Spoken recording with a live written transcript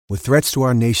With threats to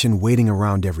our nation waiting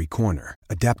around every corner,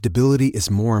 adaptability is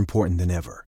more important than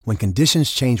ever. When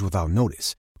conditions change without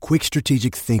notice, quick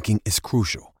strategic thinking is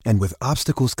crucial. And with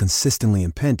obstacles consistently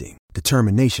impending,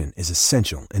 determination is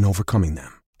essential in overcoming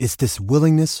them. It's this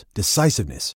willingness,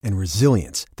 decisiveness, and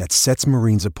resilience that sets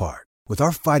Marines apart. With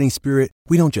our fighting spirit,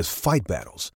 we don't just fight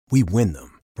battles, we win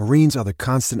them. Marines are the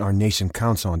constant our nation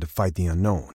counts on to fight the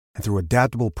unknown. And through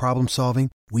adaptable problem solving,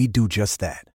 we do just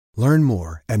that. Learn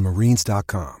more at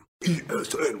marines.com.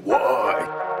 ESNY.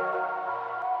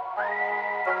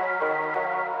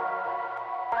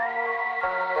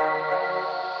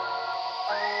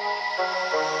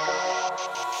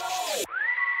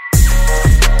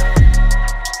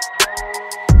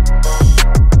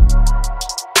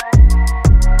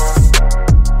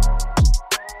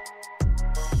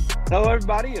 Hello,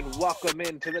 everybody, and welcome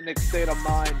into the Knicks State of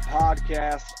Mind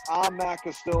podcast. I'm Matt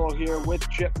Castillo here with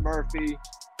Chip Murphy.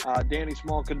 Danny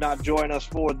Small could not join us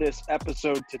for this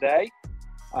episode today,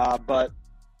 but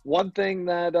one thing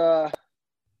that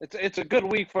it's a good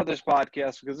week for this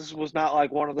podcast because this was not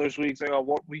like one of those weeks.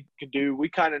 What we could do, we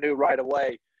kind of knew right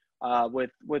away with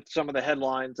some of the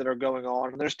headlines that are going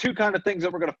on. And there's two kind of things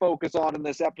that we're going to focus on in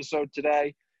this episode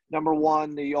today. Number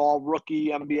one, the all-rookie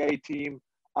NBA team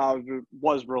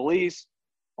was released.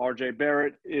 RJ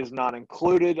Barrett is not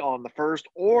included on the first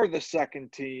or the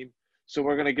second team. So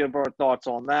we're going to give our thoughts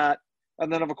on that.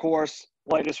 And then, of course,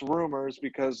 latest rumors,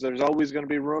 because there's always going to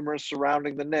be rumors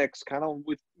surrounding the Knicks. Kind of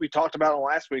we talked about in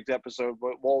last week's episode,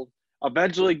 but we'll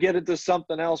eventually get into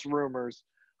something else rumors.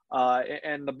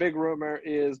 And the big rumor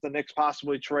is the Knicks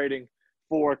possibly trading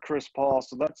for Chris Paul.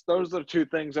 So those are the two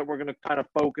things that we're going to kind of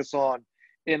focus on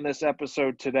in this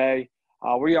episode today.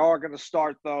 We are going to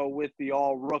start, though, with the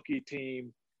all-rookie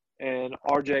team and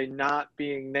RJ not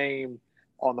being named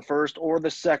on the first or the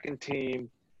second team.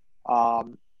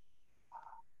 The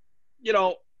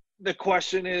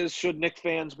question is, should Knicks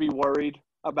fans be worried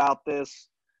about this?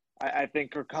 I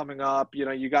think are coming up.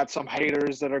 You got some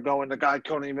haters that are going, the guy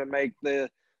couldn't even make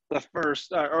the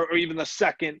first or even the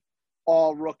second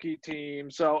all-rookie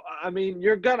team. So, I mean,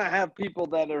 you're going to have people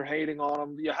that are hating on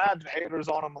him. You had haters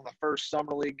on him on the first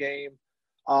Summer League game.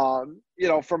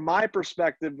 From my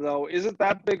perspective, though, isn't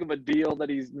that big of a deal that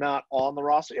he's not on the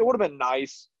roster? It would have been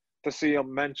nice to see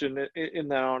him mentioned in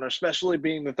that honor, especially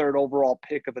being the third overall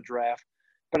pick of the draft.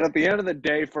 But at the end of the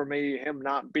day, for me, him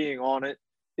not being on it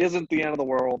isn't the end of the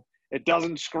world. It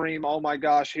doesn't scream, oh, my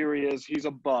gosh, here he is. He's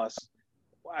a bust.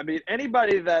 I mean,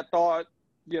 anybody that thought,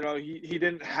 he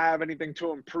didn't have anything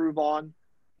to improve on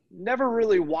never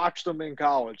really watched him in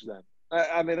college then.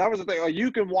 I mean, that was the thing. Like,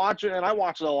 you can watch it, and I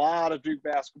watched a lot of Duke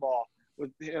basketball with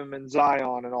him and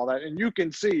Zion and all that, and you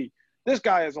can see this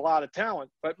guy has a lot of talent,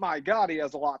 but my God, he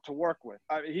has a lot to work with.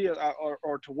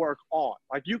 Or to work on.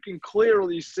 Like, you can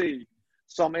clearly see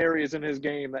some areas in his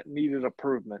game that needed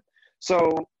improvement.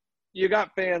 So you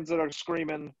got fans that are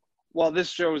screaming, well, this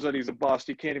shows that he's a bust.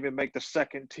 He can't even make the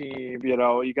second team.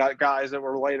 You got guys that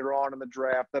were later on in the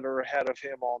draft that are ahead of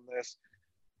him on this.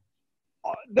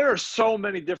 There are so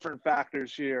many different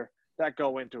factors here that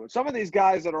go into it. Some of these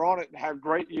guys that are on it have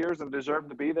great years and deserve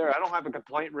to be there. I don't have a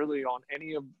complaint really on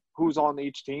any of who's on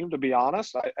each team, to be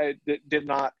honest. It did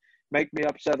not make me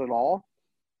upset at all.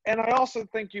 And I also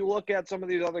think you look at some of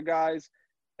these other guys,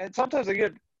 and sometimes they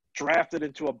get drafted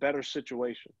into a better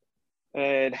situation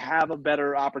and have a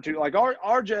better opportunity. Like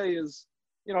RJ is,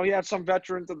 he had some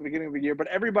veterans at the beginning of the year, but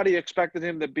everybody expected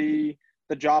him to be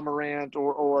the Ja Morant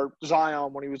or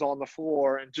Zion when he was on the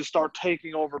floor and just start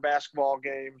taking over basketball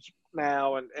games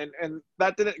now. And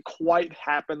that didn't quite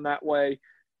happen that way.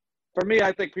 For me,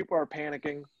 I think people are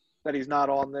panicking that he's not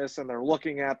on this, and they're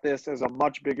looking at this as a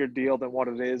much bigger deal than what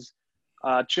it is.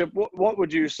 Chip, what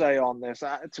would you say on this?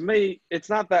 To me, it's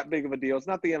not that big of a deal. It's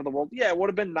not the end of the world. Yeah, it would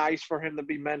have been nice for him to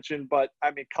be mentioned, but,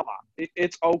 I mean, come on.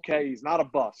 It's okay. He's not a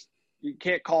bust. You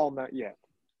can't call him that yet.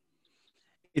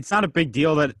 It's not a big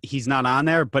deal that he's not on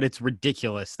there, but it's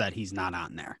ridiculous that he's not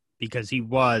on there because he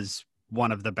was one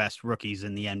of the best rookies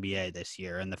in the NBA this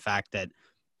year. And the fact that,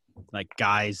 like,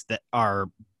 guys that are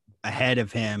ahead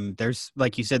of him, there's,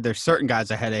 like you said, there's certain guys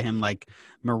ahead of him, like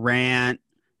Morant,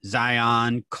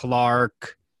 Zion,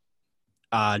 Clark,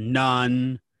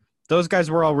 Nunn. Those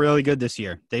guys were all really good this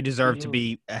year. They deserve to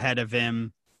be ahead of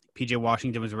him. PJ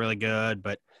Washington was really good,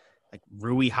 but, like,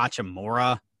 Rui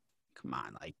Hachimura, come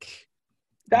on, like –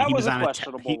 that was a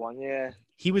questionable one, yeah.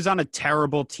 He was on a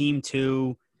terrible team,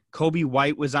 too. Kobe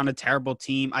White was on a terrible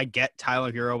team. I get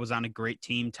Tyler Hero was on a great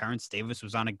team. Terrence Davis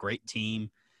was on a great team.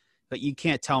 But you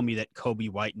can't tell me that Kobe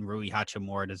White and Rui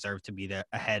Hachimura deserve to be there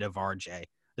ahead of RJ,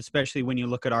 especially when you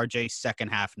look at RJ's second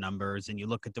half numbers and you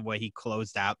look at the way he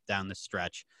closed out down the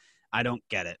stretch. I don't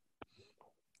get it.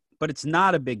 But it's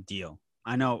not a big deal.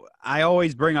 I know I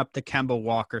always bring up the Kemba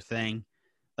Walker thing.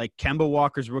 Like, Kemba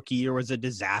Walker's rookie year was a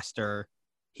disaster.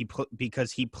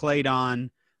 Because he played on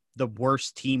the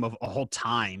worst team of all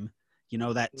time. You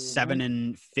know, that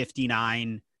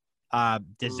 7-59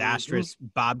 disastrous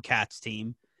Bobcats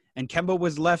team. And Kemba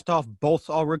was left off both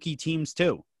all-rookie teams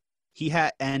too. He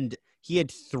had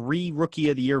 3 Rookie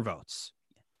of the Year votes.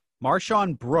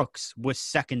 Marshawn Brooks was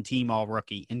second team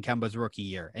all-rookie in Kemba's rookie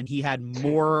year, and he had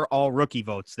more all-rookie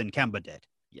votes than Kemba did.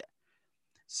 Yeah.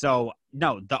 So,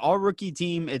 no, the all-rookie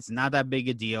team, it's not that big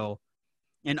a deal.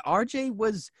 And RJ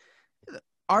was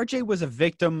a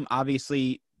victim.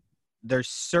 Obviously, there's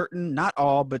certain, not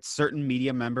all, but certain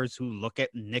media members who look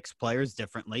at Knicks players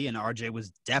differently, and RJ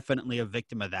was definitely a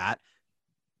victim of that.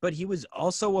 But he was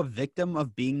also a victim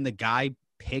of being the guy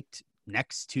picked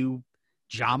next to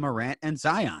Ja Morant and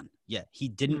Zion. Yeah, he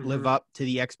didn't live up to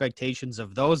the expectations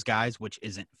of those guys, which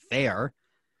isn't fair.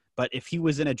 But if he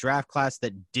was in a draft class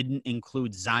that didn't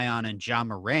include Zion and Ja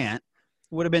Morant,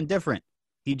 it would have been different.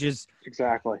 He just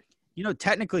exactly. You know,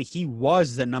 technically he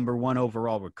was the number 1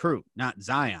 overall recruit, not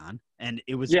Zion, and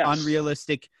it was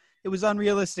unrealistic. It was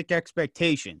unrealistic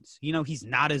expectations. You know, he's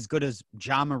not as good as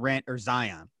Ja Morant or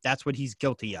Zion. That's what he's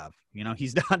guilty of. You know,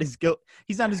 he's not as good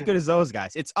as those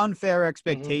guys. It's unfair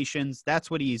expectations.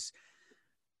 That's what he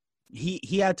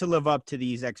had to live up to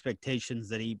these expectations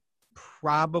that he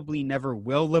probably never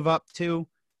will live up to.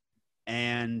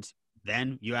 And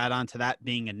then you add on to that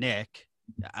being a Knick.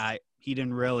 He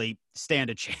didn't really stand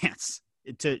a chance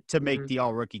to make the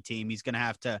all-rookie team. He's going to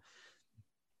have to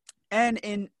 – and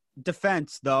in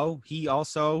defense, though, he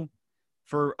also,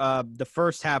 for the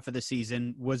first half of the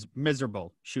season, was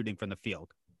miserable shooting from the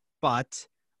field. But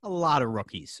a lot of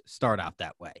rookies start out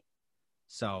that way.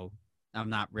 So I'm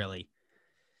not really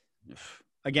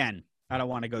 – again, I don't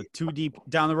want to go too deep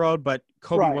down the road, but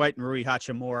Kobe White and Rui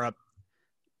Hachimura –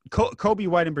 Kobe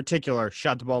White in particular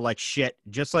shot the ball like shit,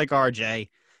 just like RJ,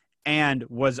 and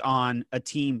was on a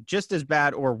team just as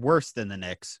bad or worse than the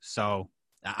Knicks. So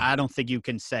I don't think you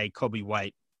can say Kobe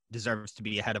White deserves to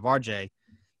be ahead of RJ.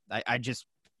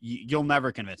 You'll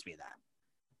never convince me of that.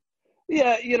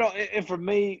 Yeah, you know, and for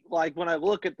me, like when I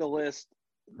look at the list,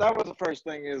 that was the first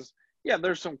thing is, yeah,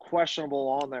 there's some questionable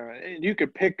on there. And you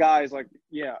could pick guys like,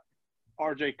 yeah,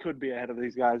 RJ could be ahead of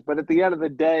these guys. But at the end of the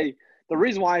day, the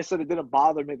reason why I said it didn't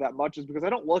bother me that much is because I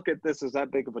don't look at this as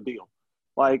that big of a deal.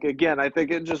 Like, again, I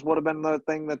think it just would have been the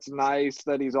thing that's nice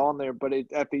that he's on there, but it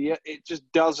just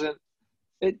doesn't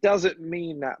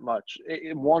mean that much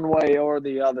in one way or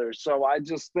the other. So I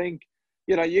just think,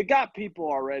 you know, you got people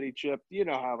already, Chip. You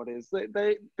know how it is.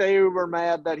 They were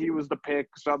mad that he was the pick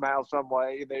somehow, some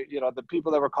way. The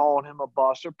people that were calling him a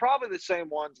bust are probably the same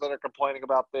ones that are complaining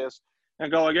about this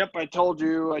and going, yep, I told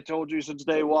you since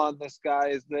day one, this guy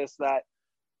is this, that.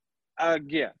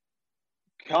 Again,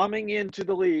 coming into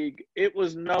the league, it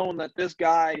was known that this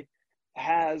guy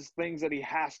has things that he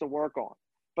has to work on.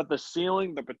 But the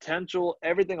ceiling, the potential,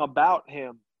 everything about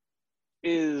him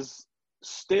is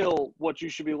still what you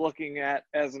should be looking at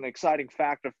as an exciting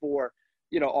factor for,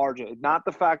 you know, RJ. Not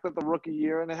the fact that the rookie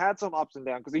year, and it had some ups and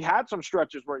downs, because he had some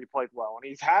stretches where he played well, and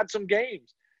he's had some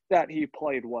games that he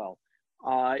played well.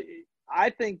 I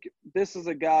think this is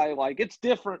a guy, like, it's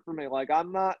different for me. Like,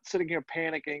 I'm not sitting here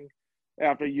panicking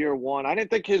after year one. I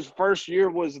didn't think his first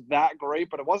year was that great,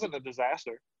 but it wasn't a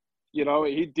disaster. You know,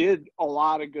 he did a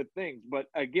lot of good things. But,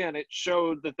 again, it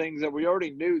showed the things that we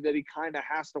already knew that he kind of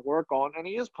has to work on, and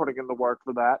he is putting in the work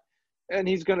for that, and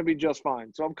he's going to be just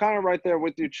fine. So I'm kind of right there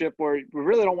with you, Chip, where we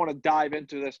really don't want to dive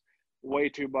into this way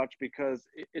too much because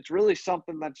it's really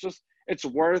something that's just – it's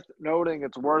worth noting,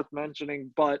 it's worth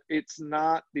mentioning, but it's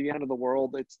not the end of the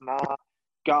world. It's not,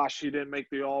 gosh, he didn't make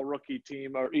the all-rookie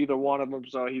team or either one of them,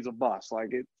 so he's a bust. Like,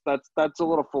 that's a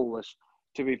little foolish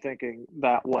to be thinking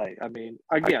that way. I mean,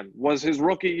 again, was his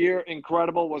rookie year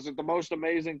incredible? Was it the most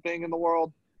amazing thing in the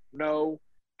world? No.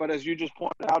 But as you just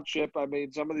pointed out, Chip, I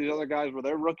mean, some of these other guys, were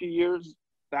their rookie years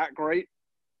that great?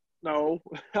 No.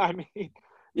 I mean –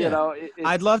 you know,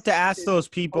 I'd love to ask those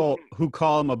people who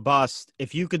call him a bust,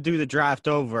 if you could do the draft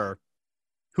over,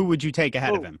 who would you take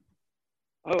ahead of him?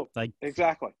 Like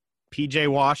exactly. PJ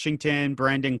Washington,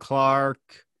 Brandon Clark,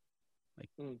 like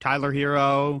Tyler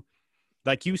Hero.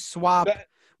 Like you swap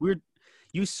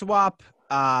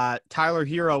Tyler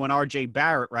Hero and RJ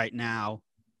Barrett right now,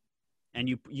 and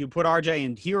you put RJ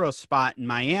in Hero's spot in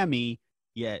Miami,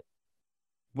 yet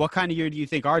what kind of year do you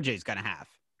think RJ's gonna have?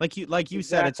 Like you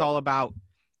said, it's all about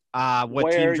what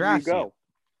where team drafts you go.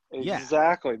 Yeah.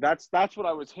 Exactly. That's what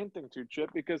I was hinting to, Chip,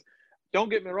 because don't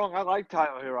get me wrong, I like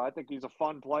Tyler Hero. I think he's a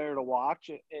fun player to watch.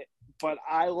 but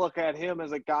I look at him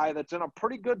as a guy that's in a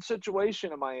pretty good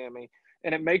situation in Miami,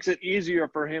 and it makes it easier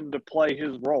for him to play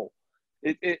his role.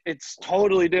 It's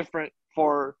totally different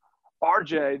for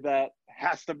RJ that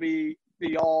has to be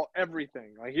the all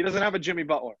everything. Like, he doesn't have a Jimmy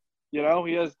Butler. You know,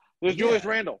 there's Julius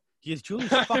Randle. He has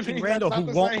Julius fucking Randle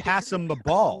who won't pass him the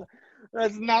ball.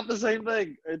 That's not the same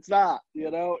thing. It's not,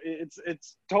 you know,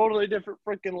 it's totally different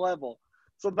freaking level.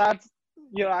 So that's,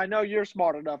 you know, I know you're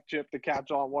smart enough, Chip, to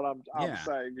catch on what I'm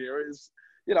saying here is,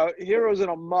 you know, Hero's in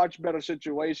a much better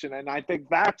situation. And I think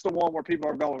that's the one where people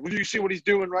are going, well, you see what he's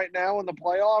doing right now in the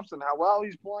playoffs and how well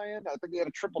he's playing? I think he had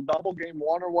a triple-double game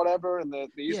one or whatever, and the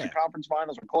Eastern Conference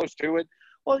Finals were close to it.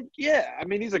 Well, yeah, I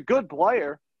mean, he's a good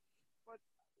player. But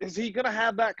is he going to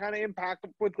have that kind of impact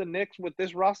with the Knicks with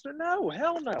this roster? No,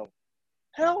 hell no.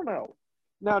 Hell no.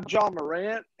 Now, John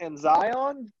Morant and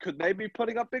Zion, could they be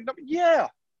putting up big numbers? Yeah.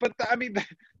 But, I mean,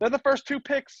 they're the first two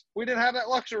picks. We didn't have that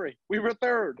luxury. We were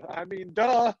third. I mean,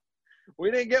 duh. We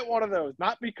didn't get one of those.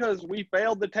 Not because we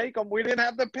failed to take them. We didn't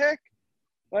have the pick.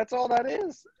 That's all that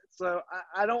is. So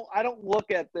I don't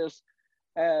look at this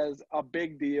as a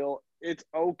big deal. It's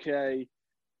okay.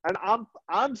 And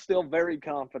I'm still very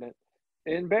confident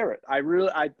in Barrett.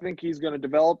 I think he's going to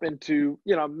develop into,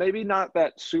 you know, maybe not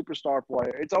that superstar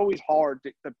player. It's always hard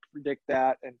to predict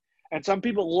that. And some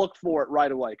people look for it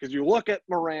right away because you look at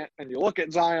Morant and you look at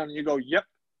Zion and you go, yep,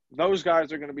 those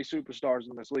guys are going to be superstars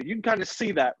in this league. You can kind of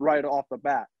see that right off the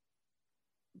bat.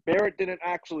 Barrett didn't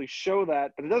actually show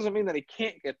that, but it doesn't mean that he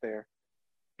can't get there.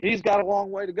 He's got a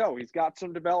long way to go. He's got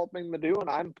some developing to do, and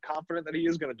I'm confident that he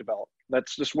is going to develop.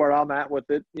 That's just where I'm at with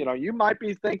it. You know, you might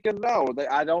be thinking, no,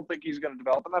 I don't think he's going to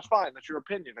develop, and that's fine. That's your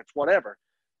opinion. It's whatever.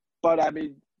 But, I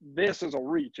mean, this is a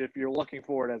reach if you're looking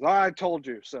for it as, I told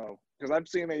you so. Because I've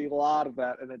seen a lot of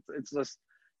that, and it's just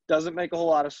doesn't make a whole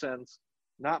lot of sense.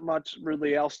 Not much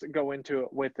really else to go into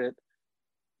it with it.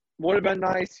 Would have been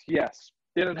nice, yes.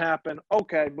 Didn't happen.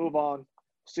 Okay, move on.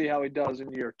 See how he does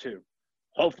in year two.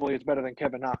 Hopefully, it's better than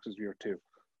Kevin Knox's year two.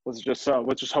 Let's just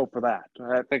hope for that.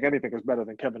 I think anything is better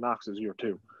than Kevin Knox's year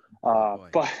two.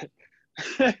 But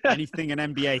anything in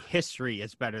NBA history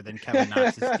is better than Kevin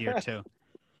Knox's year two.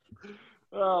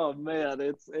 Oh man,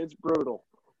 it's brutal.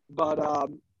 But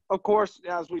of course,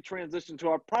 as we transition to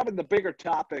our probably the bigger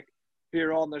topic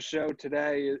here on the show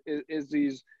today is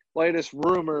these latest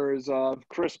rumors of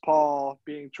Chris Paul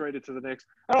being traded to the Knicks.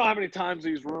 I don't know how many times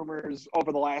these rumors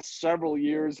over the last several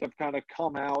years have kind of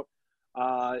come out,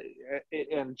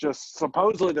 and just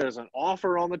supposedly there's an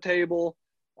offer on the table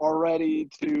already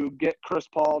to get Chris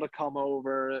Paul to come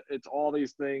over. It's all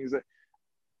these things.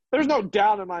 There's no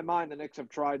doubt in my mind the Knicks have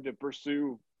tried to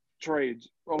pursue trades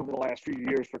over the last few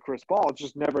years for Chris Paul. It's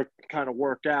just never kind of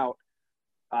worked out.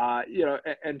 You know,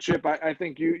 and Chip, I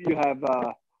think you have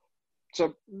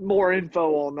some more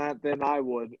info on that than I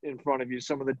would in front of you.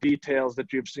 Some of the details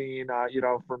that you've seen, you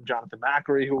know, from Jonathan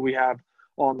Macri, who we have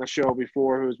on the show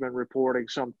before, who's been reporting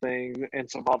something, and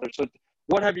some others. So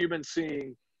what have you been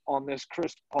seeing on this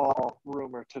Chris Paul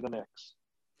rumor to the Knicks?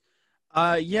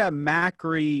 Yeah,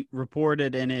 Macri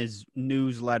reported in his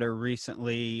newsletter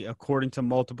recently, according to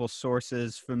multiple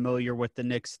sources familiar with the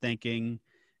Knicks thinking,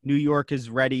 New York is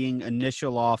readying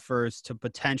initial offers to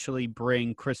potentially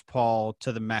bring Chris Paul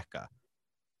to the Mecca.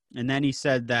 And then he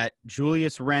said that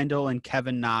Julius Randle and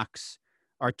Kevin Knox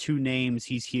are two names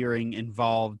he's hearing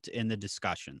involved in the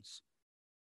discussions.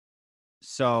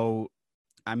 So,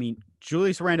 I mean,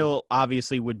 Julius Randle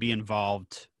obviously would be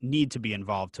involved, need to be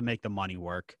involved to make the money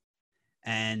work.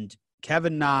 And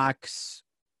Kevin Knox,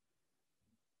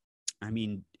 I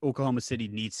mean, Oklahoma City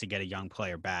needs to get a young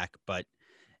player back, but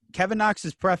Kevin Knox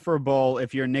is preferable,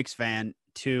 if you're a Knicks fan,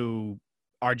 to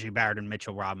RJ Barrett and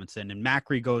Mitchell Robinson. And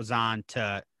Macri goes on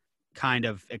to kind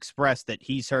of express that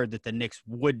he's heard that the Knicks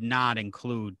would not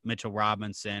include Mitchell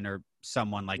Robinson or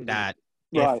someone like that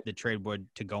if the trade would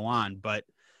to go on, but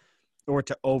or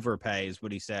to overpay is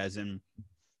what he says. And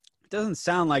it doesn't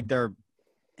sound like they're,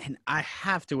 and I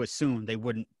have to assume they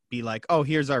wouldn't be like, oh,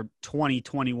 here's our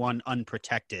 2021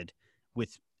 unprotected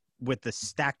with the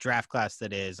stacked draft class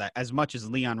that is. As much as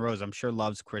Leon Rose, I'm sure,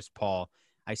 loves Chris Paul,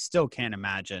 I still can't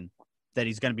imagine that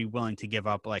he's going to be willing to give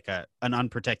up like an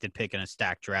unprotected pick in a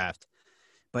stacked draft.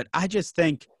 But I just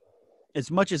think as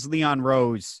much as Leon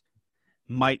Rose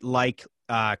might like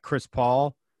Chris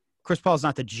Paul's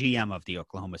not the GM of the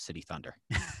Oklahoma City Thunder.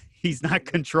 He's not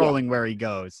controlling where he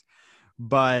goes.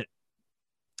 But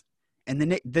and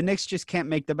the Knicks just can't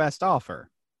make the best offer.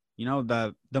 You know,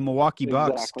 the Milwaukee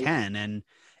Bucks can. And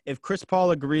if Chris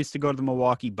Paul agrees to go to the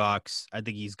Milwaukee Bucks, I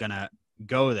think he's going to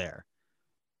go there.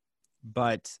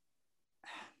 But,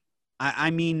 I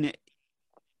mean,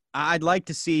 I'd like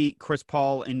to see Chris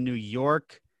Paul in New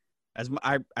York,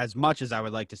 As much as I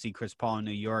would like to see Chris Paul in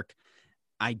New York,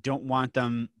 I don't want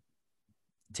them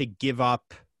to give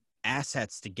up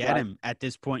assets to get him at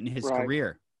this point in his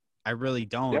career. I really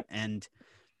don't. Yep. And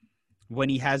when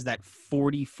he has that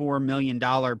 $44 million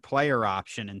player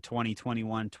option in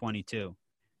 2021-22,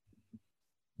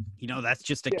 that's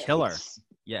just a killer.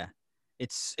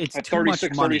 It's at too much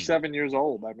 36, money. 37 years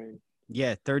old. I mean,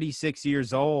 36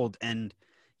 years old. And,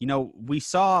 we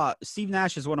saw Steve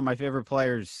Nash is one of my favorite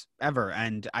players ever.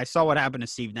 And I saw what happened to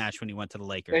Steve Nash when he went to the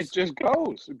Lakers. It just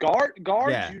goes. Guards,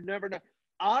 you never know.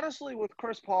 Honestly, with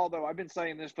Chris Paul, though, I've been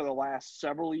saying this for the last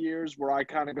several years where I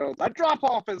kind of go, that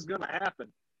drop-off is going to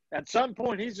happen. At some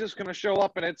point, he's just going to show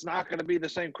up, and it's not going to be the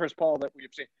same Chris Paul that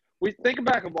we've seen. We think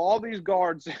back of all these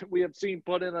guards that we have seen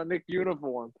put in a Knick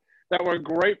uniform that were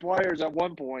great players at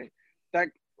one point that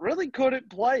really couldn't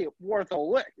play worth a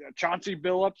lick. Chauncey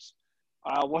Billups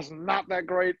was not that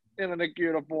great in a Knick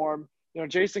uniform.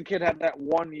 Jason Kidd had that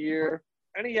 1 year,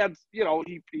 and he had,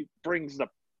 he brings the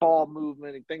ball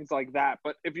movement and things like that.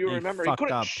 But if you remember, he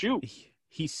couldn't shoot.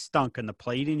 He stunk in the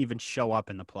play. He didn't even show up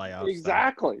in the playoffs.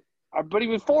 Exactly. But he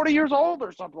was 40 years old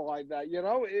or something like that.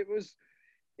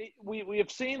 We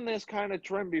have seen this kind of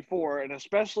trend before, and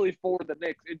especially for the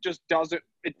Knicks, it just doesn't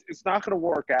 – it's not going to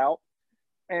work out.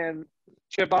 And,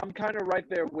 Chip, I'm kind of right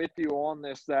there with you on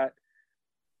this that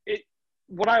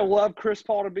would I love Chris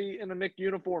Paul to be in a Knicks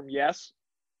uniform? Yes.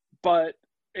 But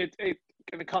it's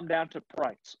going to come down to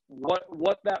price,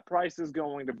 what that price is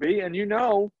going to be. And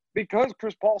because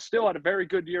Chris Paul still had a very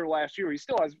good year last year, he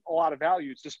still has a lot of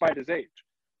values despite his age.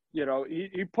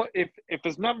 He put if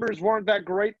his numbers weren't that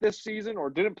great this season or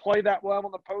didn't play that well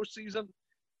in the postseason,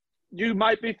 you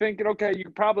might be thinking, okay, you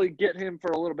could probably get him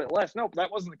for a little bit less. No, but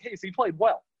that wasn't the case. He played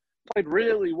well, played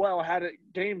really well, had it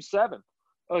Game 7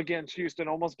 against Houston,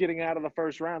 almost getting out of the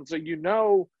first round. So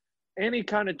any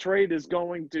kind of trade is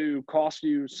going to cost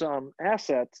you some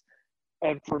assets.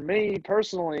 And for me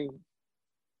personally,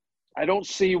 I don't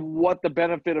see what the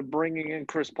benefit of bringing in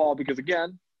Chris Paul, because,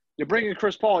 again, you bring in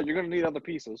Chris Paul, you're going to need other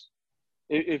pieces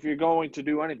if you're going to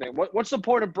do anything. What's the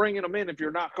point of bringing him in if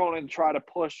you're not going to try to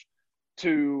push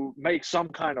to make some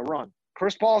kind of run?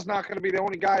 Chris Paul's not going to be the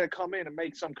only guy to come in and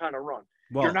make some kind of run.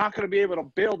 Well, you're not going to be able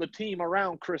to build a team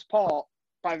around Chris Paul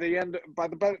by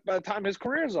the time his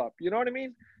career's up. You know what I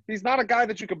mean? He's not a guy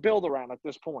that you could build around at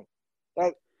this point.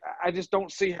 I just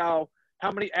don't see how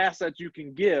many assets you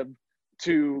can give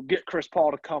to get Chris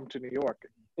Paul to come to New York.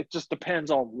 It just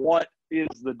depends on what is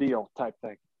the deal type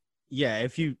thing. Yeah,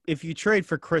 if you trade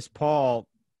for Chris Paul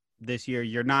this year,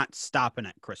 you're not stopping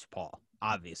at Chris Paul,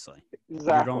 obviously.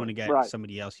 Exactly. You're going to get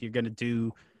somebody else. You're going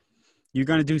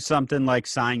to do something like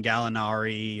sign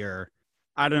Gallinari, or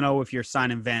I don't know if you're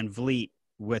signing Van Vliet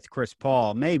with Chris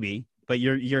Paul, maybe, but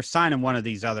you're signing one of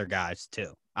these other guys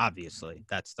too. Obviously,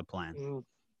 that's the plan. Mm.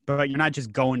 But you're not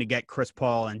just going to get Chris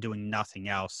Paul and doing nothing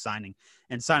else, signing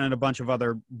a bunch of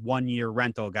other 1-year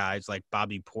rental guys like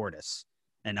Bobby Portis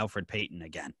and Elfrid Payton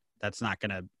again. That's not going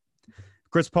to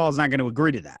 – Chris Paul is not going to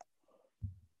agree to that.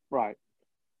 Right.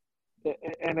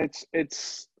 And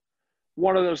it's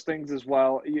one of those things as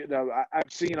well.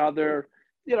 I've seen other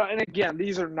 – and again,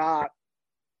 these are not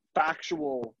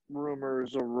factual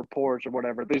rumors or reports or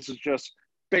whatever. This is just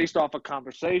based off of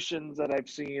conversations that I've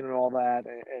seen and all that.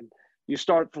 And you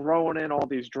start throwing in all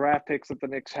these draft picks that the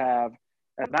Knicks have,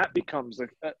 and that becomes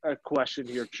a question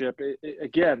here, Chip.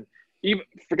 Again, even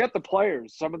forget the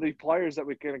players. Some of the players that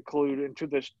we can include into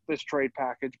this trade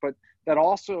package, but that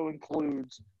also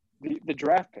includes the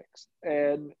draft picks.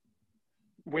 And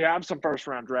we have some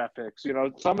first-round draft picks.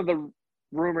 Some of the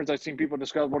rumors I've seen people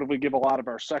discuss, what if we give a lot of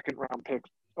our second-round picks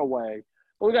away?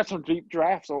 Well, we got some deep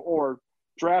drafts or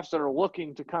drafts that are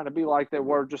looking to kind of be like they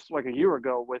were just like a year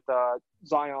ago with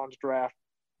Zion's draft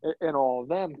and all of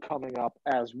them coming up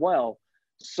as well.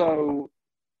 So,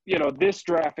 this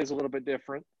draft is a little bit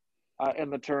different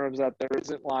in the terms that there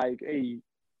isn't like a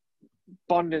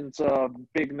abundance of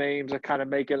big names that kind of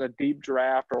make it a deep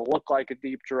draft or look like a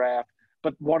deep draft,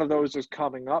 but one of those is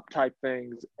coming up type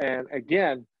things. And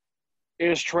again,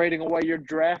 is trading away your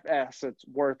draft assets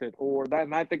worth it?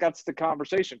 And I think that's the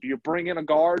conversation. Do you bring in a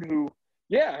guard who,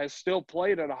 has still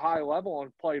played at a high level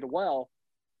and played well,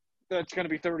 that's going to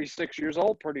be 36 years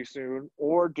old pretty soon?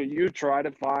 Or do you try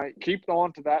to keep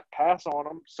on to that, pass on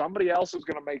them? Somebody else is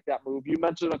going to make that move. You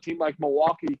mentioned a team like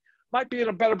Milwaukee might be in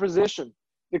a better position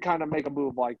to kind of make a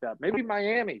move like that. Maybe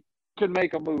Miami could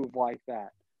make a move like that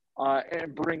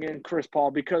and bring in Chris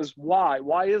Paul, because why?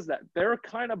 Why is that? They're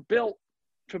kind of built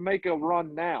to make a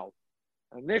run now.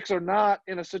 The Knicks are not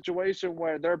in a situation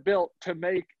where they're built to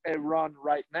make a run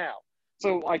right now.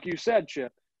 So like you said,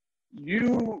 Chip,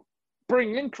 you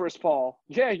bring in Chris Paul,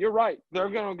 yeah, you're right. They're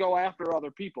going to go after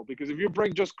other people because if you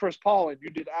bring just Chris Paul in, you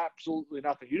did absolutely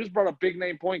nothing. You just brought a big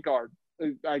name point guard,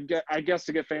 I guess,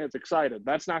 to get fans excited.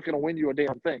 That's not going to win you a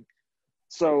damn thing.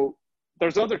 So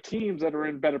there's other teams that are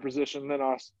in better position than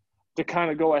us to kind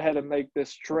of go ahead and make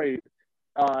this trade.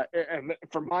 And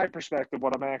from my perspective,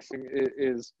 what I'm asking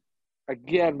is,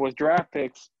 again, with draft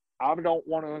picks, I don't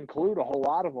want to include a whole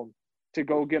lot of them to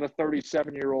go get a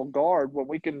 37-year-old guard when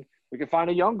we can find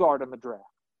a young guard in the draft.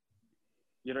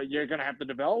 You know, you're going to have to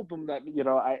develop them.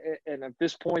 And at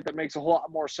this point, that makes a whole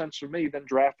lot more sense for me than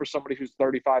draft for somebody who's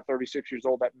 35, 36 years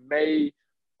old that may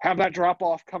have that drop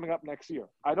off coming up next year.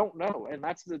 I don't know. And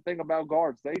that's the thing about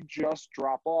guards. They just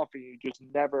drop off and you just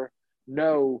never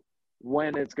know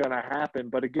when it's going to happen.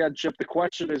 But again, Chip, the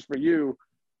question is for you,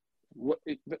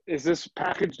 is this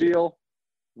package deal?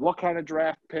 What kind of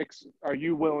draft picks are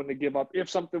you willing to give up if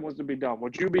something was to be done?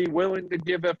 Would you be willing to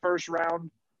give a first round,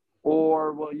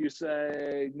 or will you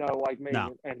say no, like me,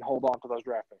 and hold on to those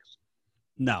draft picks?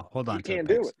 No, hold on. You can't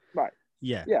do it, right?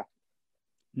 Yeah.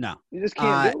 No, you just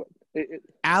can't do it.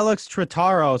 Alex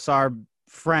Trataros, our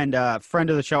friend of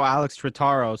the show, Alex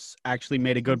Trataros, actually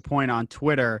made a good point on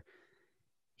Twitter.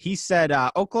 He said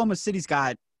Oklahoma City's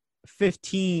got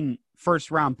 15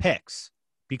 first-round picks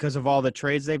because of all the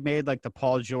trades they've made, like the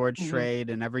Paul George trade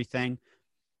and everything.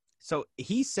 So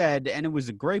he said, and it was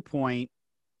a great point,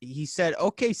 he said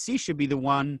OKC should be the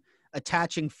one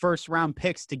attaching first-round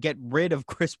picks to get rid of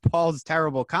Chris Paul's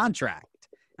terrible contract.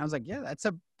 And I was like, yeah, that's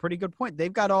a pretty good point.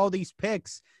 They've got all these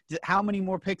picks. How many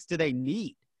more picks do they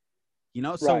need? You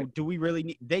know, so do we really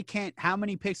need – they can't – how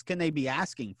many picks can they be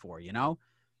asking for, you know?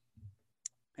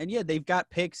 And, yeah, they've got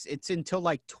picks. It's until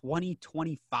like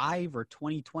 2025 or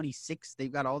 2026.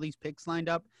 They've got all these picks lined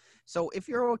up. So if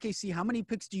you're OKC, how many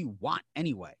picks do you want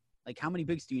anyway? Like, how many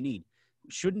picks do you need?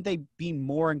 Shouldn't they be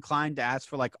more inclined to ask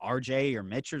for like RJ or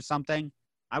Mitch or something?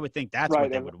 I would think that's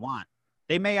what they would want.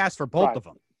 They may ask for both of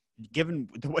them. Given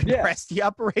the way Presti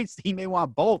operates, he may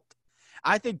want both.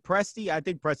 I think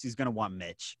Presti's going to want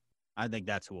Mitch. I think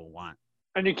that's who we'll want.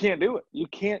 And you can't do it. You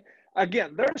can't.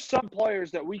 Again, there are some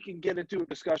players that we can get into a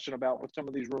discussion about with some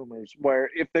of these rumors where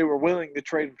if they were willing to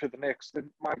trade him to the Knicks, then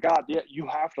my God, yeah, you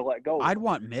have to let go. I'd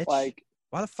want Mitch. Like,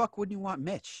 why the fuck wouldn't you want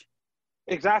Mitch?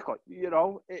 Exactly. You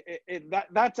know,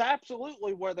 that's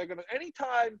absolutely where they're going to –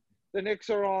 anytime the Knicks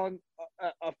are on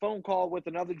a phone call with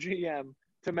another GM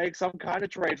to make some kind of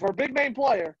trade for a big-name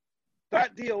player,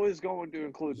 that deal is going to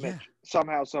include Mitch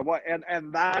somehow, somewhat.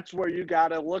 And that's where you got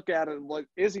to look at it like,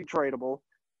 is he tradable?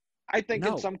 I think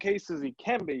in some cases he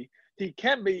can be,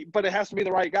 but it has to be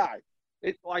the right guy.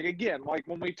 Like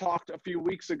when we talked a few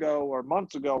weeks ago or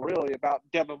months ago, really, about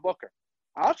Devin Booker.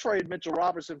 I'll trade Mitchell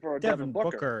Robinson for a Devin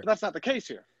Booker. But that's not the case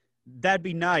here. That'd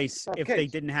be nice if they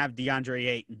didn't have DeAndre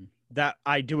Ayton. That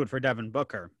I do it for Devin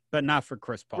Booker, but not for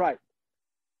Chris Paul. Right.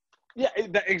 Yeah,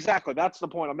 exactly. That's the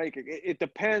point I'm making. It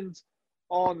depends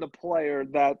on the player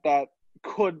that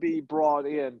could be brought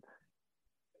in.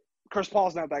 Chris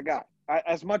Paul's not that guy.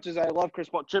 As much as I love Chris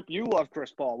Paul, Chip, you love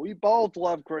Chris Paul. We both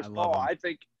love Chris Paul. I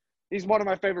think he's one of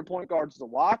my favorite point guards to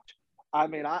watch. I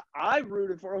mean, I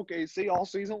rooted for OKC all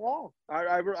season long.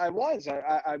 I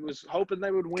was hoping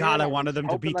they would win. God, I wanted them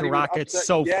to beat the Rockets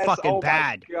so fucking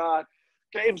bad. Oh, my God.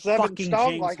 Game 7 fucking stung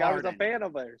James like Harden. I was a fan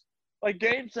of theirs. Like,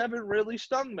 Game 7 really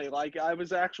stung me. Like, I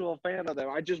was actual fan of them.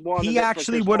 I just wanted He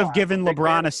actually would have given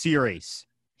LeBron a series.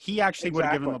 He actually would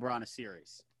have given LeBron a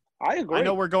series. I agree. I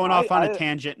know we're going off on a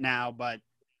tangent now, but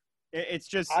it's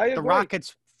just the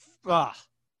Rockets. Ugh.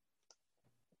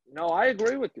 No, I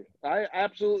agree with you. I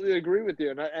absolutely agree with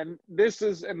you. And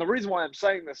the reason why I'm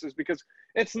saying this is because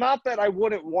it's not that I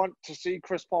wouldn't want to see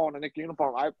Chris Paul in a Knicks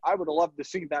uniform. I would have loved to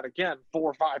see that again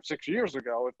 4, 5, 6 years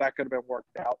ago if that could have been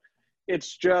worked out.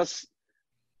 It's just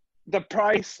the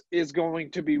price is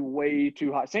going to be way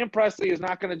too high. Sam Presti is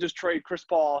not going to just trade Chris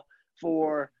Paul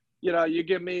for, you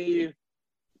give me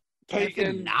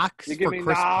Peyton, Knox you give for me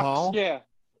Chris Knox, Paul?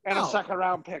 and a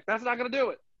second-round pick. That's not going to do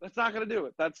it. That's not going to do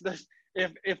it.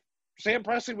 If Sam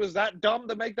Presti was that dumb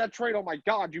to make that trade, oh, my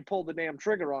God, you pulled the damn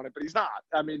trigger on it. But he's not.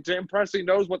 I mean, Sam Presti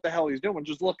knows what the hell he's doing.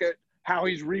 Just look at how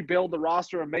he's rebuilt the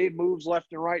roster and made moves left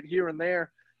and right here and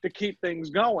there to keep things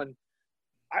going.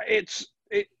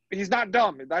 He's not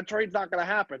dumb. That trade's not going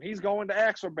to happen. He's going to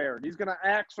ask for Barrett. He's going to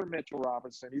ask for Mitchell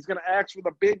Robinson. He's going to ask for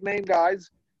the big-name guys.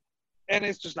 And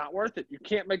it's just not worth it. You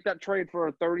can't make that trade for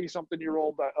a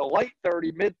 30-something-year-old, a late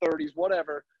 30, mid-30s,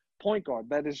 whatever, point guard.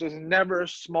 That is just never a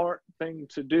smart thing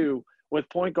to do with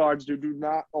point guards who do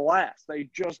not last. They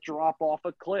just drop off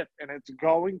a cliff, and it's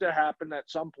going to happen at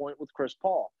some point with Chris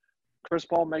Paul. Chris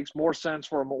Paul makes more sense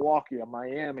for a Milwaukee, a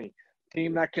Miami,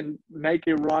 team that can make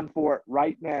a run for it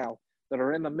right now that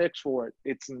are in the mix for it,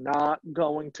 it's not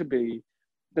going to be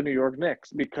the New York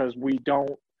Knicks because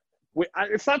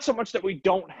it's not so much that we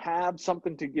don't have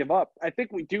something to give up. I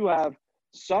think we do have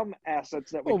some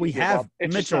assets that we can give have up.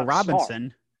 It's just Mitchell not Robinson.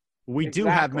 smart. We do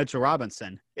have Mitchell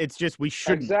Robinson. It's just we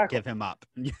shouldn't give him up.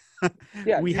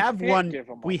 Yeah, we have one. Give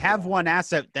him up we have one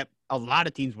asset that a lot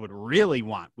of teams would really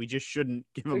want. We just shouldn't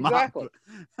give him up.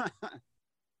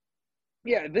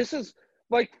 Yeah, this is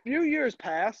like few years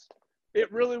past.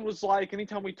 It really was like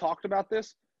anytime we talked about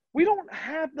this, we don't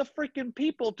have the freaking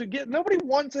people to get. Nobody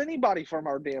wants anybody from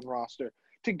our damn roster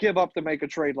to give up to make a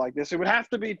trade like this. It would have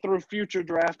to be through future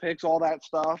draft picks, all that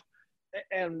stuff,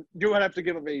 and you would have to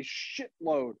give up a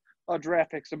shitload of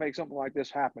draft picks to make something like this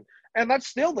happen. And that's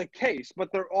still the case, but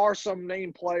there are some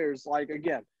named players. Like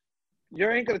again, you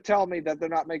ain't gonna tell me that they're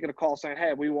not making a call saying,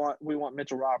 "Hey, we want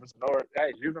Mitchell Robinson," or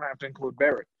 "Hey, you're gonna have to include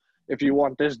Barrett if you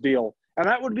want this deal." And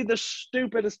that would be the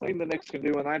stupidest thing the Knicks can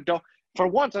do. And I don't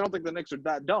think the Knicks are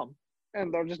that dumb,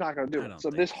 and they're just not going to do it. So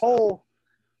this whole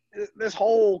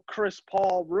Chris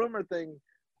Paul rumor thing,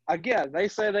 again, they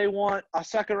say they want a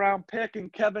second-round pick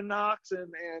and Kevin Knox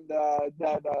and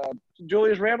that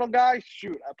Julius Randle guy.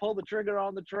 Shoot, I pulled the trigger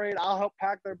on the trade. I'll help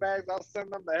pack their bags. I'll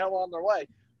send them the hell on their way.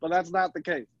 But that's not the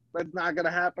case. That's not going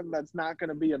to happen. That's not going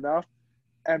to be enough.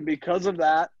 And because of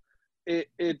that,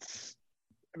 it's –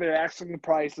 the asking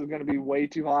price is going to be way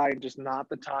too high and just not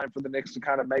the time for the Knicks to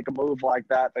kind of make a move like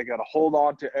that. They got to hold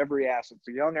on to every asset,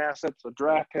 the young assets, the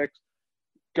draft picks,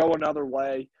 go another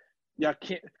way. Yeah,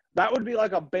 that would be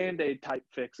like a Band-Aid type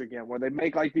fix again, where they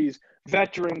make like these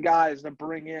veteran guys to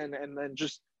bring in and then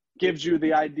just gives you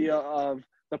the idea of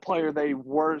the player they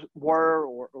were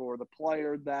or the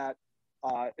player that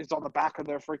is on the back of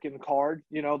their freaking card.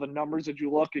 You know, the numbers that you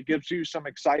look, it gives you some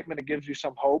excitement, it gives you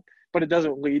some hope, but it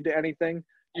doesn't lead to anything.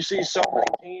 You see so many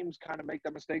teams kind of make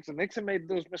the mistakes, and Knicks have made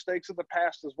those mistakes in the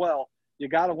past as well. You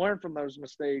got to learn from those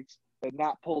mistakes and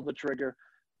not pull the trigger.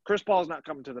 Chris Paul's not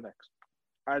coming to the Knicks.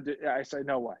 I say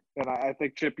no way. And I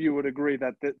think, Chip, you would agree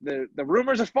that the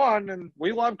rumors are fun, and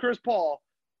we love Chris Paul.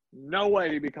 No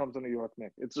way he becomes a New York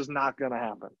Knick. It's just not going to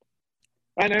happen.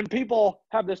 And then people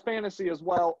have this fantasy as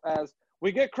well as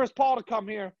we get Chris Paul to come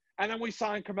here, and then we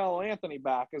sign Carmelo Anthony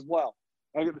back as well.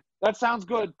 That sounds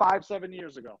good 5-7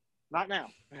 years ago. Not now.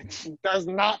 It does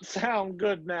not sound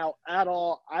good now at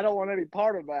all. I don't want any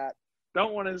part of that.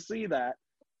 Don't want to see that.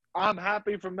 I'm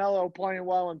happy for Melo playing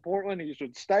well in Portland. He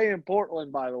should stay in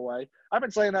Portland, by the way. I've been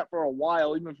saying that for a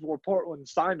while. Even before Portland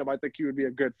signed him, I think he would be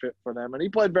a good fit for them. And he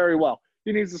played very well.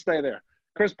 He needs to stay there.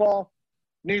 Chris Paul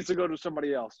needs to go to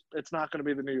somebody else. It's not going to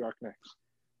be the New York Knicks.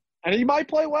 And he might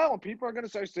play well, and people are going to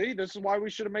say, see, this is why we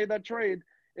should have made that trade.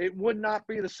 It would not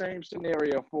be the same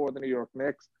scenario for the New York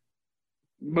Knicks.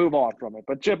 Move on from it.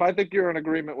 But, Chip, I think you're in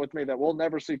agreement with me that we'll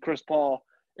never see Chris Paul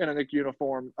in a Knick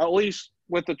uniform, at least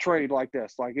with a trade like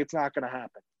this. Like, it's not going to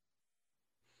happen.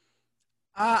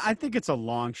 I think it's a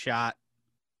long shot.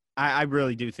 I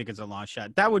really do think it's a long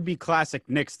shot. That would be classic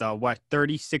Knicks, though. What,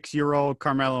 36-year-old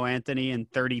Carmelo Anthony and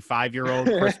 35-year-old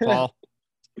Chris Paul?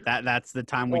 That's the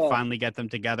time we finally get them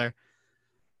together.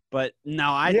 But,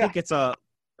 no, I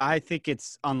think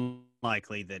it's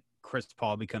unlikely that Chris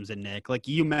Paul becomes a Knick. Like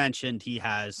you mentioned,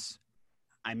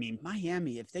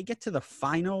 Miami, if they get to the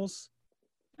finals,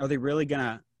 are they really going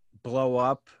to blow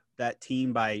up that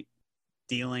team by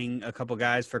dealing a couple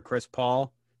guys for Chris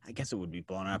Paul? I guess it would be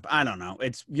blown up. I don't know.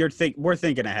 We're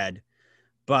thinking ahead.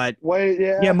 But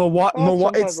Milwaukee,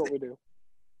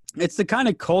 it's the kind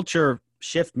of culture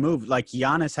shift move. Like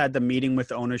Giannis had the meeting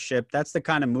with ownership. That's the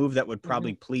kind of move that would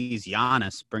probably please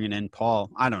Giannis, bringing in Paul.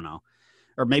 I don't know.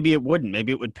 Or maybe it wouldn't.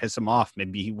 Maybe it would piss him off.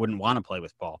 Maybe he wouldn't want to play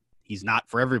with Paul. He's not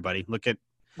for everybody. Look at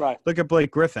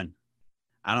Blake Griffin.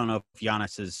 I don't know if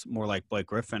Giannis is more like Blake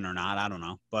Griffin or not. I don't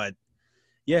know. But,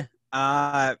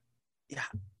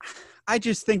 I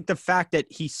just think the fact that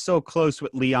he's so close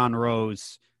with Leon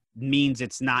Rose means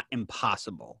it's not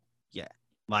impossible. Yeah.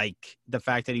 Like the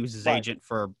fact that he was his agent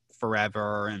for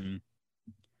forever. And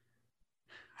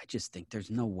I just think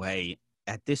there's no way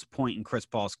at this point in Chris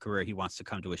Paul's career, he wants to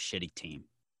come to a shitty team.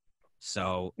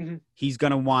 So he's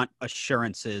going to want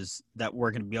assurances that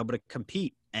we're going to be able to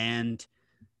compete. And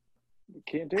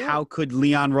how could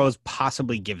Leon Rose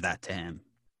possibly give that to him?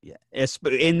 Yeah,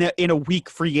 in a weak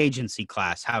free agency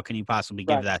class, how can he possibly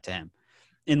give that to him?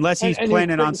 Unless he's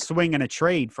planning on swinging a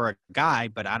trade for a guy,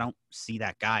 but I don't see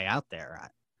that guy out there.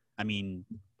 I mean,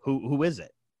 who is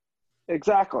it?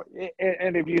 Exactly.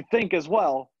 And if you think as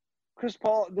well, Chris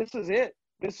Paul, this is it.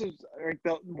 This is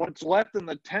what's left in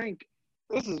the tank.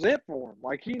 This is it for him.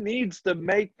 Like, he needs to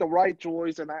make the right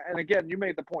choice. And again, you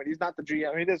made the point. He's not the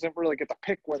GM. He doesn't really get to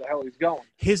pick where the hell he's going.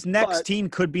 His next team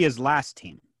could be his last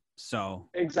team. So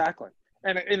exactly.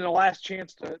 And in the last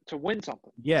chance to win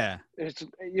something. yeah, It's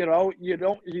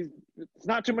it's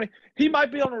not too many. He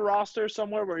might be on a roster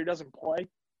somewhere where he doesn't play.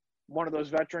 One of those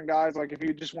veteran guys, like if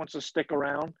he just wants to stick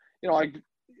around, like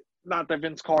not that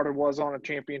Vince Carter was on a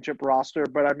championship roster,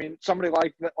 but I mean somebody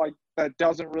like that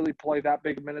doesn't really play that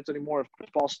big minutes anymore. If Chris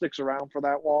Paul sticks around for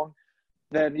that long,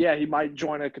 then yeah, he might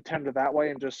join a contender that way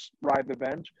and just ride the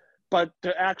bench. But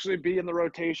to actually be in the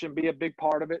rotation, be a big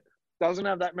part of it, doesn't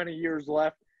have that many years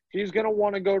left. He's going to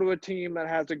want to go to a team that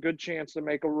has a good chance to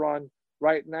make a run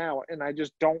right now. And I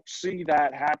just don't see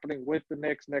that happening with the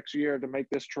Knicks next year to make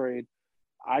this trade.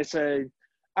 I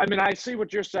see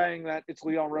what you're saying, that it's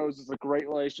Leon Rose is a great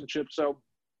relationship. So I'm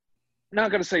not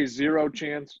going to say zero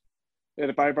chance. And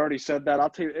if I've already said that, I'll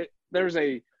tell you, there's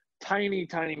a tiny,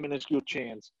 tiny, minuscule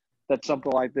chance that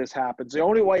something like this happens. The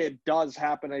only way it does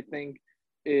happen, I think,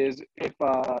 is if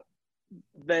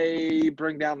they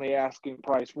bring down the asking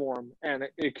price for him, and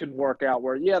it can work out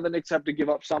where, the Knicks have to give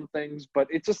up some things, but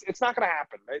it's not going to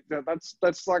happen.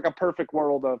 That's like a perfect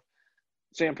world of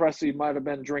Sam Presti might have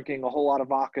been drinking a whole lot of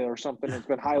vodka or something. It's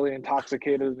been highly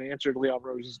intoxicated and answered Leon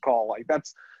Rose's call. Like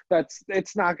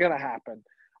it's not going to happen.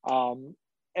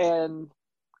 And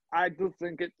I do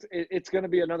think it's going to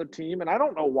be another team, and I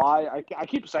don't know why. I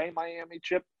keep saying Miami,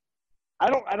 Chip. I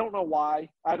don't know why.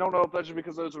 I don't know if that's just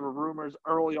because those were rumors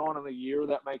early on in the year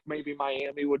that maybe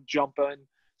Miami would jump in,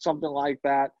 something like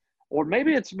that. Or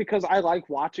maybe it's because I like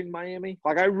watching Miami.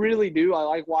 Like, I really do. I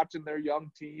like watching their young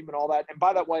team and all that. And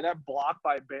by the way, that block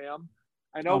by Bam,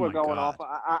 I know we're going off.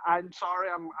 I'm sorry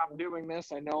I'm doing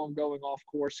this. I know I'm going off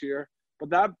course here. But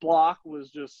that block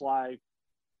was just like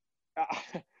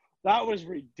that was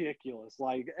ridiculous.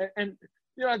 Like, and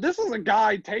this is a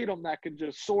guy, Tatum, that can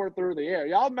just soar through the air.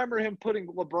 Y'all remember him putting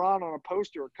LeBron on a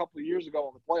poster a couple of years ago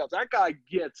in the playoffs. That guy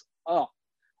gets up.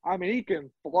 I mean, he can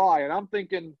fly. And I'm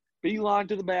thinking, beeline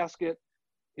to the basket.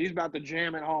 He's about to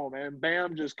jam it home. And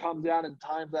Bam just comes out and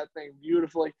times that thing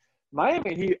beautifully.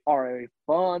 Miami Heat are a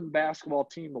fun basketball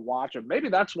team to watch. And maybe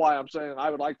that's why I'm saying I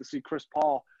would like to see Chris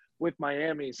Paul with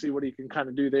Miami, see what he can kind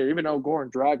of do there, even though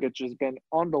Goran Dragic has been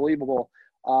unbelievable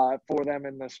for them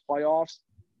in this playoffs.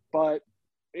 But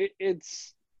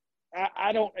it's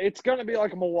going to be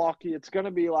like a Milwaukee. It's going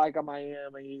to be like a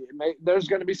Miami. There's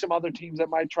going to be some other teams that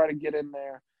might try to get in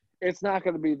there. It's not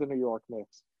going to be the New York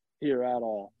Knicks here at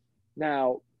all.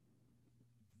 Now,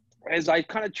 as I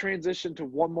kind of transition to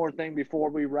one more thing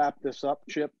before we wrap this up,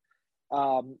 Chip,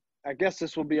 I guess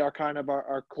this will be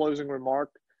our closing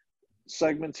remark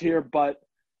segments here. But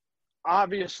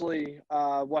obviously,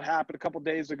 what happened a couple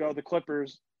days ago, the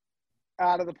Clippers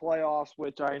out of the playoffs,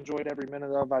 which I enjoyed every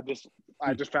minute of. I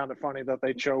just found it funny that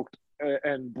they choked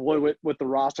and blew it with the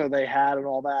roster they had and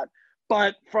all that.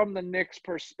 But from the Knicks'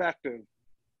 perspective,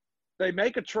 they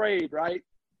make a trade, right?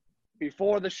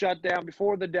 Before the shutdown,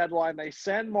 before the deadline, they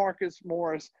send Marcus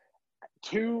Morris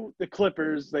to the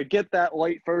Clippers. They get that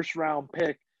late first-round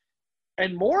pick.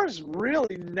 And Morris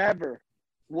really never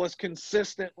was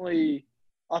consistently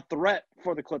a threat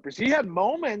for the Clippers. He had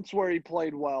moments where he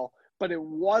played well, but it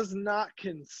was not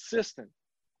consistent.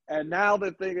 And now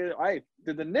that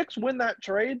did the Knicks win that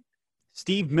trade?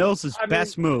 Steve Mills'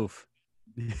 best move.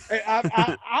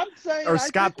 I'm saying, or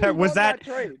Scott Perry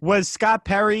was Scott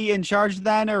Perry in charge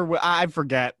then, or I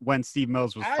forget when Steve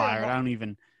Mills was fired. I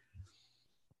feel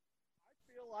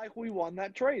like we won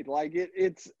that trade. Like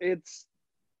it's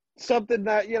something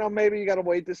that maybe you got to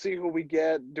wait to see who we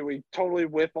get. Do we totally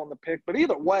whiff on the pick? But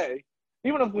either way,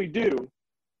 even if we do,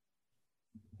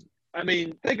 I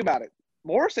mean, think about it.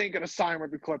 Morris ain't going to sign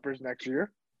with the Clippers next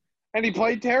year, and he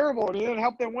played terrible, and he didn't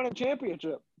help them win a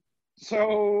championship.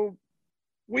 So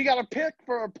we got a pick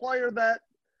for a player that,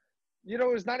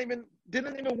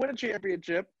 didn't even win a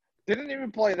championship, didn't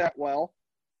even play that well.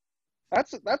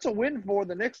 That's a win for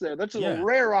the Knicks there. That's a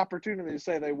rare opportunity to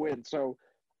say they win. So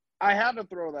I had to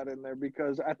throw that in there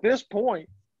because at this point,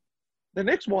 the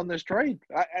Knicks won this trade.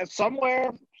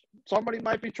 Somewhere, somebody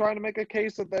might be trying to make a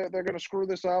case that they're going to screw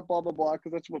this up, blah, blah, blah,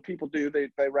 because that's what people do. They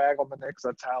rag on the Knicks.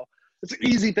 That's how – it's an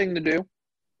easy thing to do.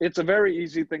 It's a very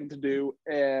easy thing to do,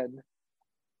 and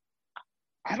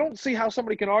I don't see how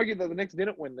somebody can argue that the Knicks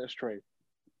didn't win this trade.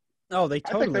 Oh, they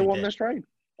totally I think they won this trade.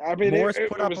 I mean, Morris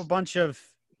put up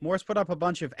a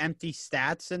bunch of empty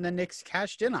stats, and the Knicks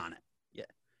cashed in on it. Yeah,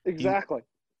 exactly.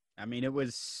 It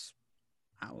was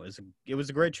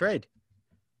a great trade.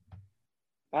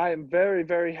 I am very,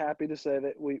 very happy to say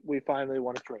that we finally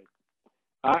won a trade.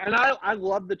 And I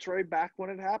loved the trade back when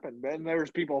it happened. And there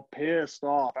was people pissed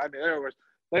off. I mean,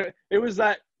 it was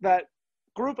that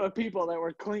group of people that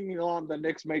were clinging on the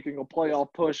Knicks making a playoff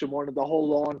push and wanted to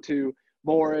hold on to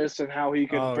Morris and how he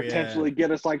can potentially get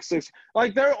us like 6.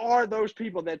 Like, there are those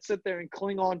people that sit there and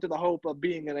cling on to the hope of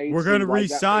being an 8. We're going to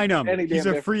re-sign him. He's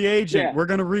a free agent. Yeah. We're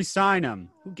going to re-sign him.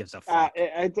 Who gives a fuck?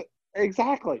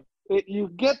 Exactly. You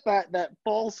get that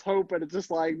false hope, and it's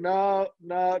just like, no,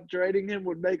 trading him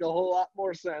would make a whole lot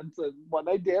more sense. And when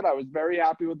they did, I was very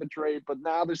happy with the trade. But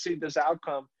now to see this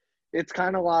outcome, it's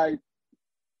kind of like,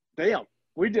 damn,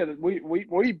 we did it.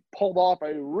 We pulled off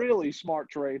a really smart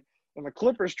trade. And the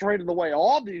Clippers traded away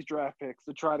all these draft picks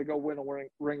to try to go win a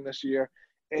ring this year.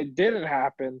 It didn't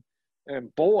happen.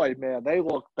 And, boy, man, they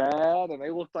looked bad. And they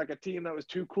looked like a team that was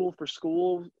too cool for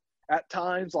school at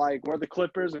times. Like, we're the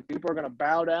Clippers and people are going to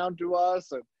bow down to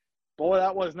us. And, boy,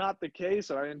 that was not the case.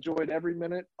 And I enjoyed every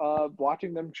minute of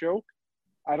watching them choke.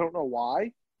 I don't know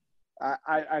why.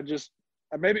 I just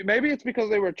 – maybe it's because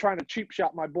they were trying to cheap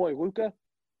shot my boy Luka.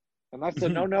 And that's a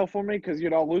no-no for me because,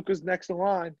 Luka's next in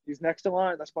line. He's next in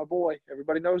line. That's my boy.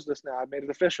 Everybody knows this now. I made it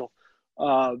official.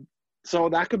 So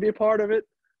that could be a part of it.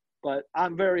 But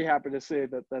I'm very happy to see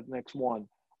that Knicks won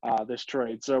this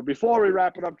trade. So before we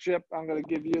wrap it up, Chip, I'm going to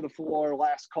give you the floor.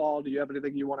 Last call. Do you have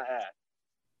anything you want to add?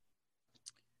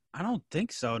 I don't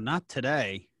think so. Not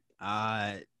today.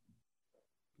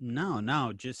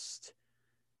 No. Just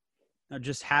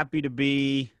happy to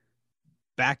be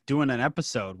back doing an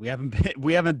episode. We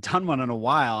haven't done one in a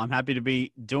while. I'm happy to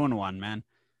be doing one, man.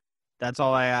 That's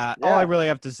all I really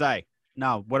have to say.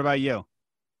 No, what about you?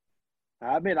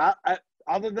 I mean, I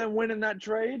other than winning that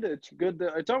trade,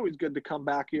 it's always good to come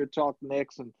back here, talk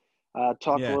Knicks, and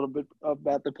talk a little bit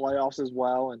about the playoffs as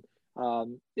well. And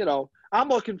I'm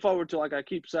looking forward to, like I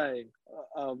keep saying,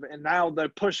 and now they're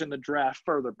pushing the draft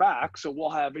further back, so we'll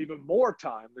have even more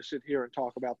time to sit here and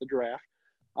talk about the draft.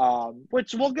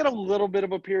 Which we'll get a little bit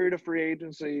of a period of free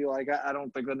agency. Like, I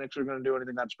don't think the Knicks are going to do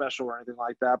anything that special or anything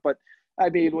like that. But I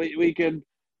mean, we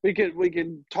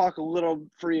can talk a little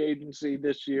free agency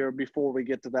this year before we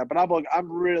get to that. But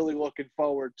I'm really looking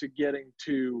forward to getting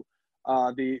to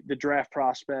the draft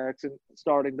prospects and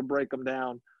starting to break them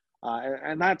down.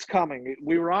 And that's coming.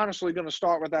 We were honestly going to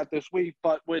start with that this week,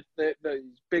 but with the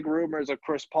big rumors of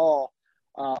Chris Paul,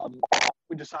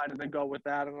 we decided to go with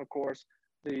that. And of course,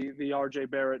 the R.J.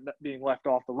 Barrett being left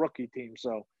off the rookie team.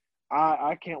 So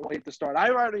I can't wait to start. I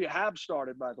already have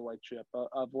started, by the way, Chip,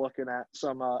 of looking at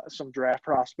some draft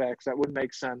prospects that would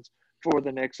make sense for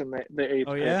the Knicks and the 8th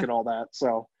pick and all that.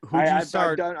 So I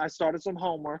started some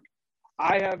homework.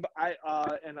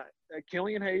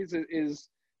 Killian Hayes is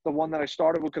the one that I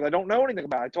started with because I don't know anything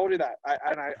about it. I told you that.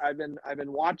 I've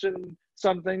been watching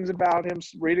some things about him,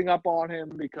 reading up on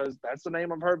him because that's the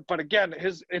name I've heard. But again,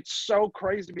 it's so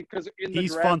crazy because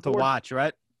he's fun to watch,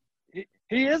 right?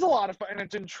 He is a lot of fun, and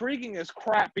it's intriguing as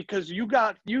crap because you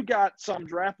got some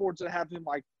draft boards that have him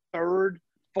like 3rd,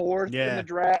 4th in the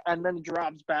draft, and then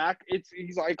drops back.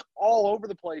 He's like all over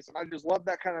the place, and I just love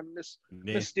that kind of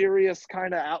mysterious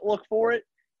kind of outlook for it.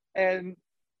 And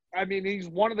I mean, he's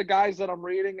one of the guys that I'm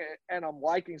reading and I'm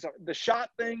liking. So the shot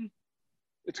thing,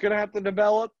 it's going to have to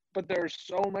develop, but there's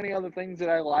so many other things that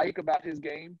I like about his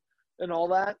game and all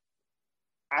that.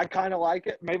 I kind of like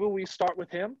it. Maybe we start with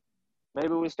him.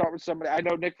 Maybe we start with somebody. I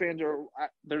know Knicks fans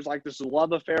there's like this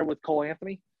love affair with Cole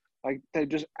Anthony. Like, they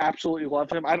just absolutely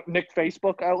love him. Nick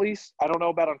Facebook, at least. I don't know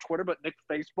about on Twitter, but Nick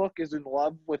Facebook is in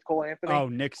love with Cole Anthony. Oh,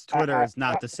 Nick's Twitter is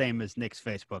not the same as Nick's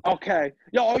Facebook. Okay.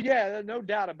 Yeah, no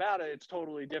doubt about it. It's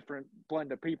totally different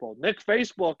blend of people. Nick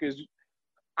Facebook is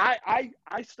I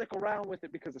stick around with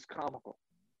it because it's comical.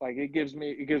 Like, it gives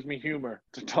me humor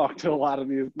to talk to a lot of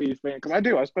these fans. Because I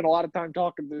do. I spend a lot of time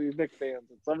talking to these Knicks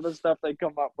fans. And some of the stuff they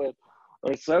come up with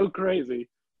are so crazy.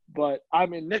 But, I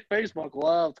mean, Nick Facebook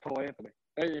loves Cole Anthony.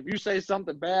 If you say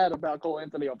something bad about Cole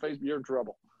Anthony on Facebook, you're in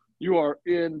trouble. You are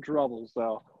in trouble.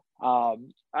 So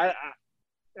I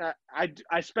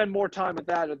spend more time with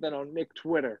that than on Nick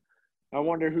Twitter. I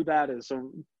wonder who that is.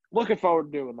 So looking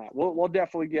forward to doing that. We'll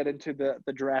definitely get into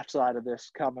the draft side of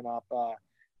this coming up.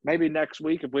 Maybe next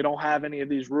week, if we don't have any of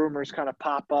these rumors kind of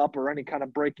pop up or any kind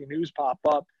of breaking news pop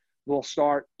up, we'll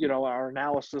start, our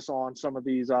analysis on some of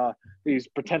these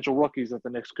potential rookies that the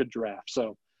Knicks could draft.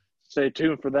 So stay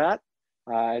tuned for that.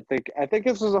 I think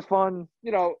this is a fun,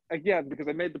 again, because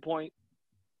I made the point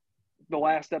the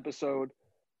last episode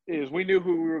is we knew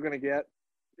who we were going to get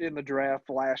in the draft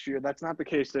last year. That's not the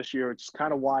case this year. It's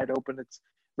kind of wide open. It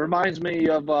reminds me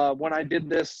of when I did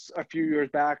this a few years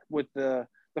back with the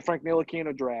Frank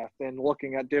Ntilikina draft and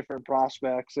looking at different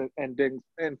prospects and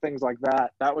things like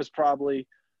that. That was probably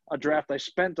a draft I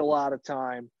spent a lot of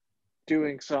time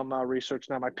doing some research.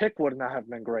 Now, my pick would not have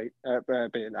been great.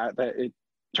 It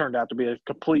turned out to be a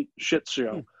complete shit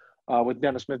show with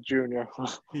Dennis Smith Jr.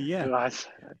 Yeah.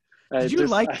 Did you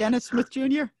like Dennis Smith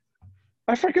Jr.?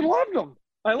 I freaking loved him.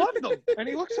 I loved him. And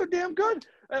he looked so damn good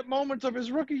at moments of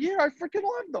his rookie year. I freaking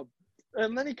loved him.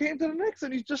 And then he came to the Knicks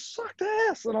and he just sucked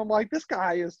ass. And I'm like, this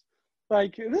guy is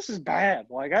like, this is bad.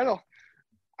 Like,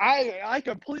 I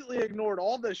completely ignored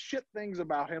all the shit things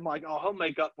about him. Like, oh, he'll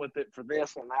make up with it for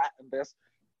this and that and this.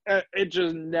 It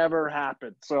just never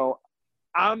happened. So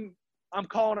I'm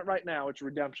calling it right now. It's a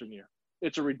redemption year.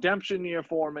 It's a redemption year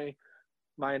for me.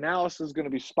 My analysis is going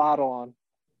to be spot on.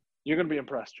 You're going to be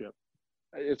impressed, Chip.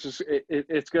 It's just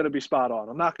it's going to be spot on.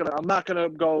 I'm not gonna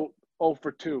go 0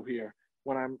 for 2 here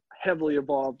when I'm heavily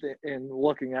involved in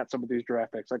looking at some of these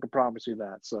draft picks. I can promise you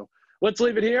that. So let's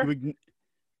leave it here.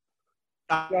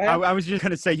 I was just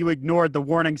going to say you ignored the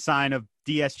warning sign of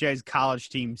DSJ's college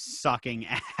team sucking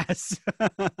ass.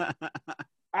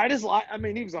 I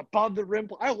mean, he was above the rim.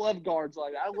 I love guards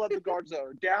like that. I love the guards that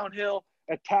are downhill,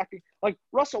 attacking, like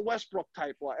Russell Westbrook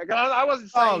type. Like I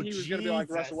wasn't saying he was going to be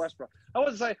like Russell Westbrook. I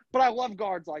wasn't saying, but I love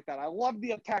guards like that. I love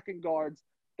the attacking guards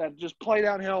that just play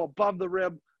downhill above the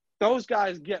rim. Those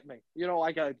guys get me. You know,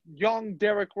 like a young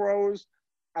Derrick Rose.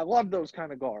 I love those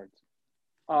kind of guards.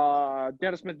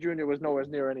 Dennis Smith Jr. was nowhere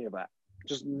near any of that.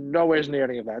 Just nowhere near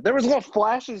any of that. There was little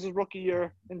flashes his rookie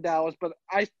year in Dallas, but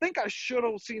I think I should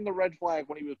have seen the red flag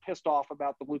when he was pissed off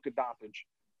about the Luka Doncic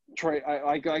trade.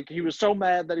 Like he was so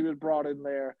mad that he was brought in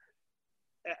there.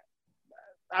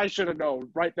 I should have known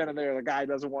right then and there the guy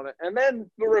doesn't want it. And then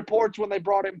the reports when they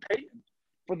brought in Peyton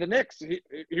for the Knicks,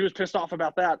 he was pissed off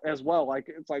about that as well. Like,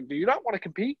 it's like, do you not want to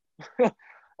compete?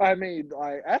 I mean,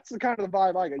 like, that's the kind of the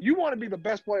vibe I get. You want to be the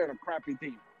best player on a crappy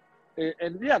team.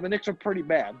 And yeah, the Knicks are pretty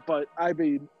bad, but I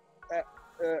mean,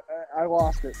 I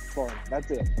lost it for him. That's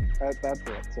it. That's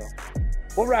it. So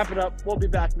we'll wrap it up. We'll be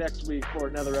back next week for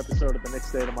another episode of the Knicks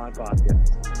State of Mind podcast.